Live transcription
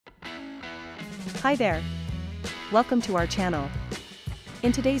Hi there! Welcome to our channel.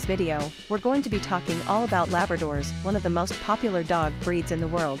 In today's video, we're going to be talking all about Labradors, one of the most popular dog breeds in the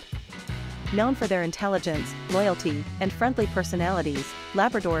world. Known for their intelligence, loyalty, and friendly personalities,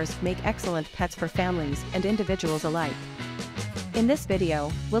 Labradors make excellent pets for families and individuals alike. In this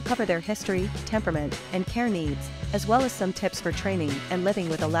video, we'll cover their history, temperament, and care needs, as well as some tips for training and living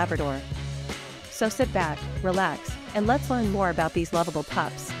with a Labrador. So sit back, relax, and let's learn more about these lovable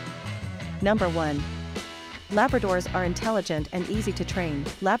pups. Number 1. Labradors are intelligent and easy to train.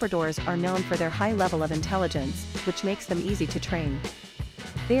 Labradors are known for their high level of intelligence, which makes them easy to train.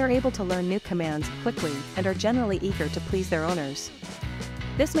 They are able to learn new commands quickly and are generally eager to please their owners.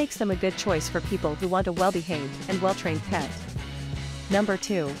 This makes them a good choice for people who want a well-behaved and well-trained pet. Number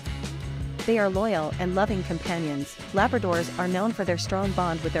 2. They are loyal and loving companions. Labradors are known for their strong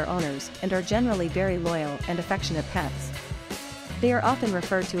bond with their owners and are generally very loyal and affectionate pets. They are often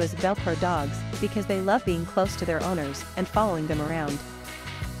referred to as Velcro dogs because they love being close to their owners and following them around.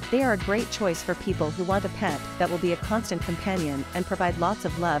 They are a great choice for people who want a pet that will be a constant companion and provide lots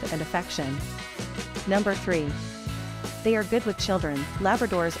of love and affection. Number 3. They are good with children.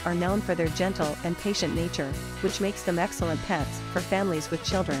 Labradors are known for their gentle and patient nature, which makes them excellent pets for families with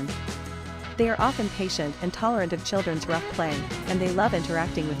children. They are often patient and tolerant of children's rough play, and they love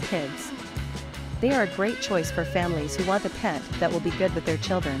interacting with kids. They are a great choice for families who want a pet that will be good with their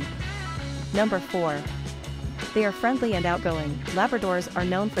children. Number 4. They are friendly and outgoing. Labradors are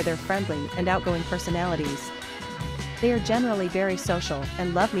known for their friendly and outgoing personalities. They are generally very social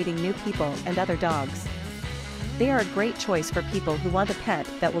and love meeting new people and other dogs. They are a great choice for people who want a pet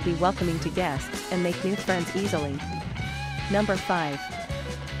that will be welcoming to guests and make new friends easily. Number 5.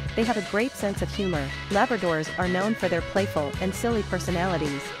 They have a great sense of humor. Labradors are known for their playful and silly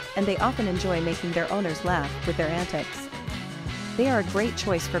personalities, and they often enjoy making their owners laugh with their antics. They are a great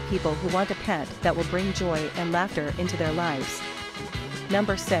choice for people who want a pet that will bring joy and laughter into their lives.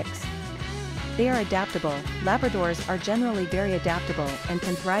 Number 6. They are adaptable. Labradors are generally very adaptable and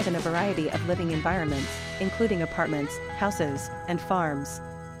can thrive in a variety of living environments, including apartments, houses, and farms.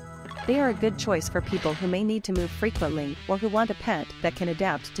 They are a good choice for people who may need to move frequently or who want a pet that can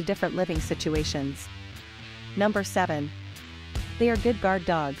adapt to different living situations. Number 7. They are good guard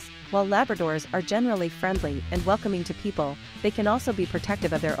dogs. While Labradors are generally friendly and welcoming to people, they can also be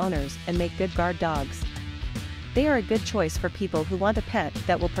protective of their owners and make good guard dogs. They are a good choice for people who want a pet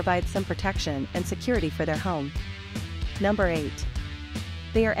that will provide some protection and security for their home. Number 8.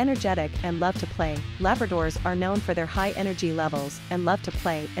 They are energetic and love to play. Labradors are known for their high energy levels and love to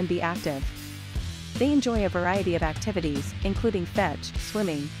play and be active. They enjoy a variety of activities, including fetch,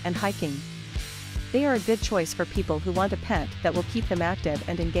 swimming, and hiking. They are a good choice for people who want a pet that will keep them active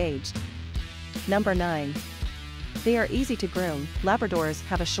and engaged. Number 9. They are easy to groom. Labradors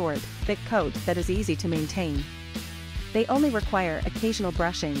have a short, thick coat that is easy to maintain. They only require occasional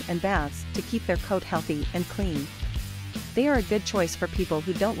brushing and baths to keep their coat healthy and clean. They are a good choice for people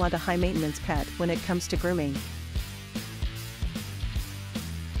who don't want a high-maintenance pet when it comes to grooming.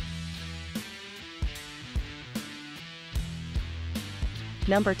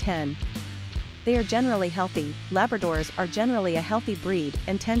 Number 10. They are generally healthy. Labradors are generally a healthy breed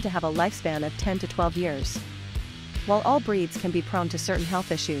and tend to have a lifespan of 10 to 12 years. While all breeds can be prone to certain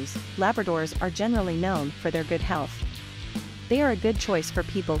health issues, Labradors are generally known for their good health. They are a good choice for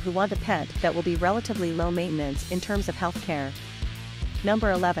people who want a pet that will be relatively low maintenance in terms of health care.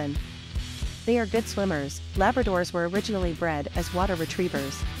 Number 11. They are good swimmers. Labradors were originally bred as water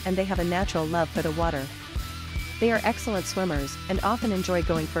retrievers, and they have a natural love for the water. They are excellent swimmers and often enjoy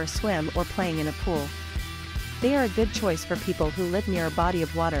going for a swim or playing in a pool. They are a good choice for people who live near a body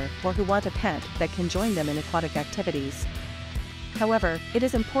of water or who want a pet that can join them in aquatic activities. However, it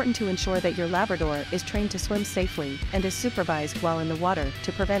is important to ensure that your Labrador is trained to swim safely and is supervised while in the water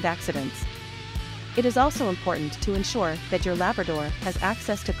to prevent accidents. It is also important to ensure that your Labrador has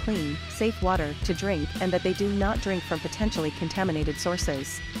access to clean, safe water to drink and that they do not drink from potentially contaminated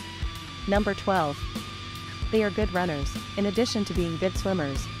sources. Number 12. They are good runners. In addition to being good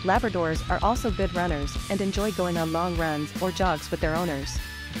swimmers, Labradors are also good runners and enjoy going on long runs or jogs with their owners.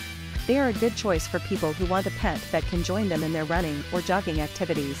 They are a good choice for people who want a pet that can join them in their running or jogging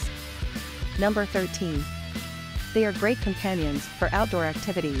activities. Number 13. They are great companions for outdoor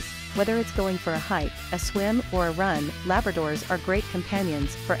activities. Whether it's going for a hike, a swim, or a run, Labradors are great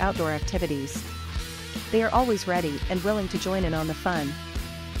companions for outdoor activities. They are always ready and willing to join in on the fun.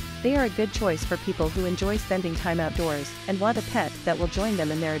 They are a good choice for people who enjoy spending time outdoors and want a pet that will join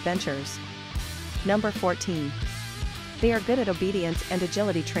them in their adventures. Number 14. They are good at obedience and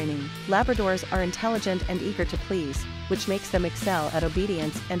agility training. Labradors are intelligent and eager to please, which makes them excel at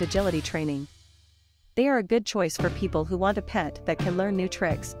obedience and agility training. They are a good choice for people who want a pet that can learn new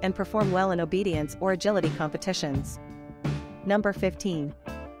tricks and perform well in obedience or agility competitions. Number 15.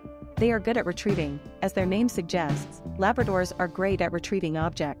 They are good at retrieving. As their name suggests, Labradors are great at retrieving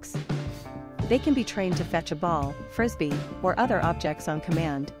objects. They can be trained to fetch a ball, frisbee, or other objects on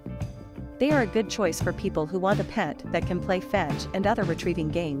command. They are a good choice for people who want a pet that can play fetch and other retrieving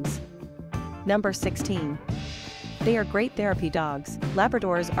games. Number 16. They are great therapy dogs.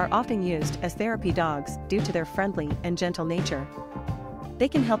 Labradors are often used as therapy dogs due to their friendly and gentle nature. They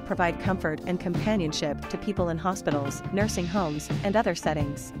can help provide comfort and companionship to people in hospitals, nursing homes, and other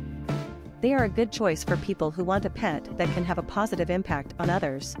settings. They are a good choice for people who want a pet that can have a positive impact on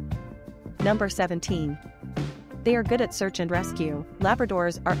others. Number 17. They are good at search and rescue.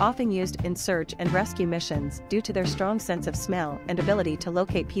 Labradors are often used in search and rescue missions due to their strong sense of smell and ability to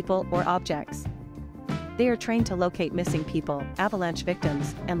locate people or objects. They are trained to locate missing people, avalanche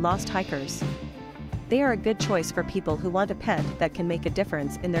victims, and lost hikers. They are a good choice for people who want a pet that can make a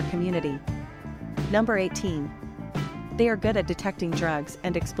difference in their community. Number 18. They are good at detecting drugs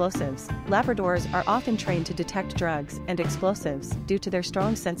and explosives. Labradors are often trained to detect drugs and explosives due to their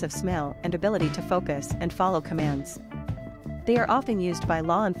strong sense of smell and ability to focus and follow commands. They are often used by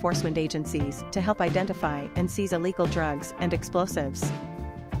law enforcement agencies to help identify and seize illegal drugs and explosives.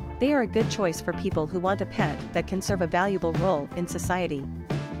 They are a good choice for people who want a pet that can serve a valuable role in society.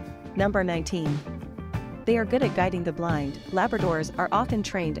 Number 19. They are good at guiding the blind. Labradors are often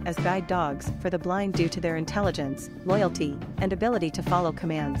trained as guide dogs for the blind due to their intelligence, loyalty, and ability to follow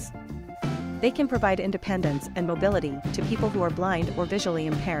commands. They can provide independence and mobility to people who are blind or visually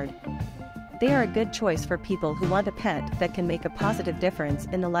impaired. They are a good choice for people who want a pet that can make a positive difference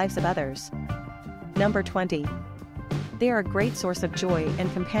in the lives of others. Number 20. They are a great source of joy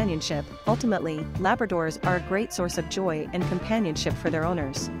and companionship. Ultimately, Labradors are a great source of joy and companionship for their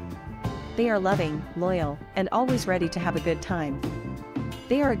owners. They are loving, loyal, and always ready to have a good time.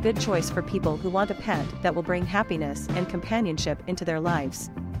 They are a good choice for people who want a pet that will bring happiness and companionship into their lives.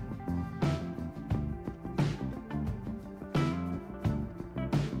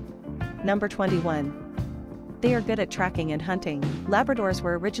 Number 21. They are good at tracking and hunting. Labradors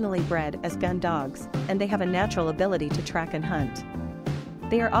were originally bred as gun dogs, and they have a natural ability to track and hunt.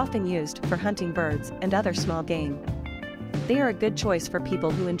 They are often used for hunting birds and other small game. They are a good choice for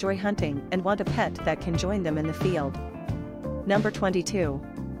people who enjoy hunting and want a pet that can join them in the field. Number 22.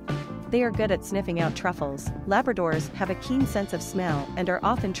 They are good at sniffing out truffles. Labradors have a keen sense of smell and are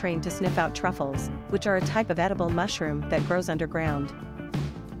often trained to sniff out truffles, which are a type of edible mushroom that grows underground.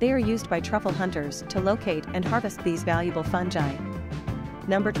 They are used by truffle hunters to locate and harvest these valuable fungi.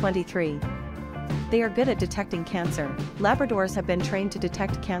 Number 23. They are good at detecting cancer. Labradors have been trained to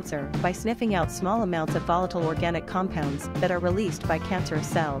detect cancer by sniffing out small amounts of volatile organic compounds that are released by cancerous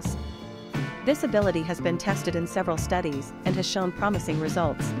cells. This ability has been tested in several studies and has shown promising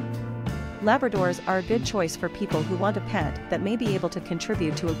results. Labradors are a good choice for people who want a pet that may be able to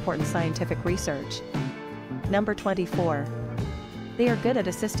contribute to important scientific research. Number 24. They are good at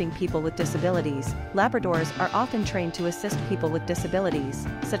assisting people with disabilities. Labradors are often trained to assist people with disabilities,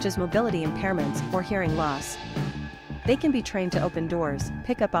 such as mobility impairments or hearing loss. They can be trained to open doors,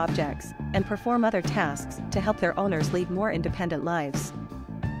 pick up objects, and perform other tasks to help their owners lead more independent lives.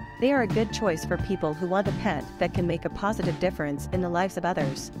 They are a good choice for people who want a pet that can make a positive difference in the lives of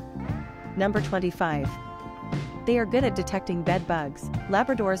others. Number 25. They are good at detecting bed bugs.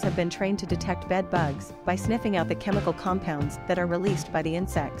 Labradors have been trained to detect bed bugs by sniffing out the chemical compounds that are released by the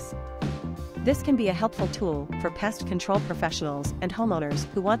insects. This can be a helpful tool for pest control professionals and homeowners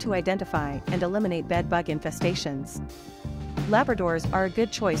who want to identify and eliminate bed bug infestations. Labradors are a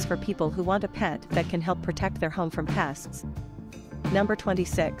good choice for people who want a pet that can help protect their home from pests. Number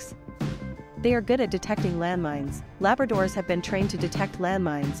 26. They are good at detecting landmines. Labradors have been trained to detect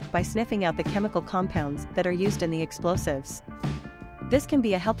landmines by sniffing out the chemical compounds that are used in the explosives. This can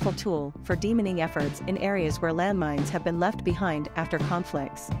be a helpful tool for demoning efforts in areas where landmines have been left behind after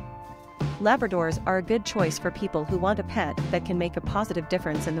conflicts. Labradors are a good choice for people who want a pet that can make a positive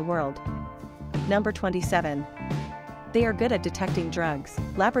difference in the world. Number 27. They are good at detecting drugs.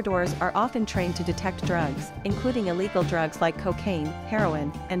 Labradors are often trained to detect drugs, including illegal drugs like cocaine,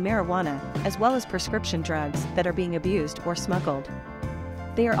 heroin, and marijuana, as well as prescription drugs that are being abused or smuggled.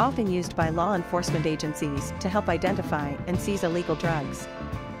 They are often used by law enforcement agencies to help identify and seize illegal drugs.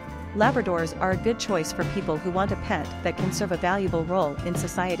 Labradors are a good choice for people who want a pet that can serve a valuable role in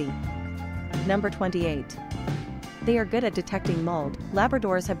society. Number 28. They are good at detecting mold.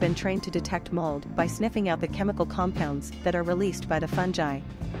 Labradors have been trained to detect mold by sniffing out the chemical compounds that are released by the fungi.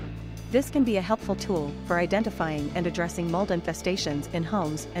 This can be a helpful tool for identifying and addressing mold infestations in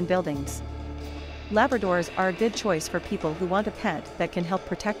homes and buildings. Labradors are a good choice for people who want a pet that can help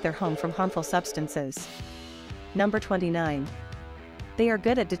protect their home from harmful substances. Number 29. They are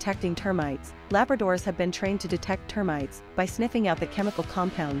good at detecting termites. Labradors have been trained to detect termites by sniffing out the chemical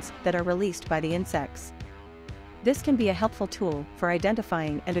compounds that are released by the insects. This can be a helpful tool for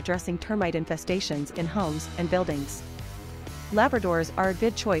identifying and addressing termite infestations in homes and buildings. Labradors are a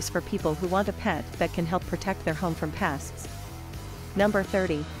good choice for people who want a pet that can help protect their home from pests. Number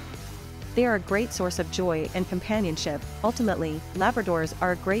 30. They are a great source of joy and companionship. Ultimately, Labradors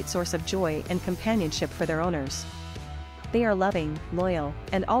are a great source of joy and companionship for their owners. They are loving, loyal,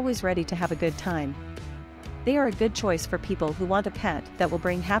 and always ready to have a good time. They are a good choice for people who want a pet that will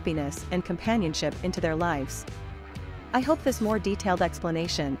bring happiness and companionship into their lives. I hope this more detailed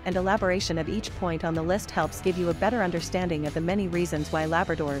explanation and elaboration of each point on the list helps give you a better understanding of the many reasons why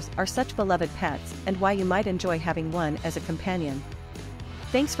Labradors are such beloved pets and why you might enjoy having one as a companion.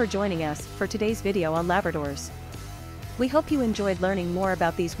 Thanks for joining us for today's video on Labradors. We hope you enjoyed learning more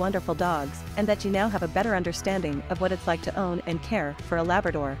about these wonderful dogs and that you now have a better understanding of what it's like to own and care for a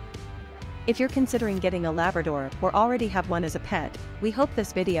Labrador. If you're considering getting a Labrador or already have one as a pet, we hope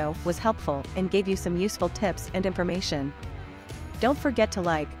this video was helpful and gave you some useful tips and information. Don't forget to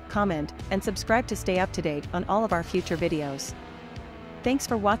like, comment, and subscribe to stay up to date on all of our future videos. Thanks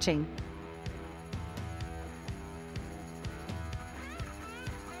for watching.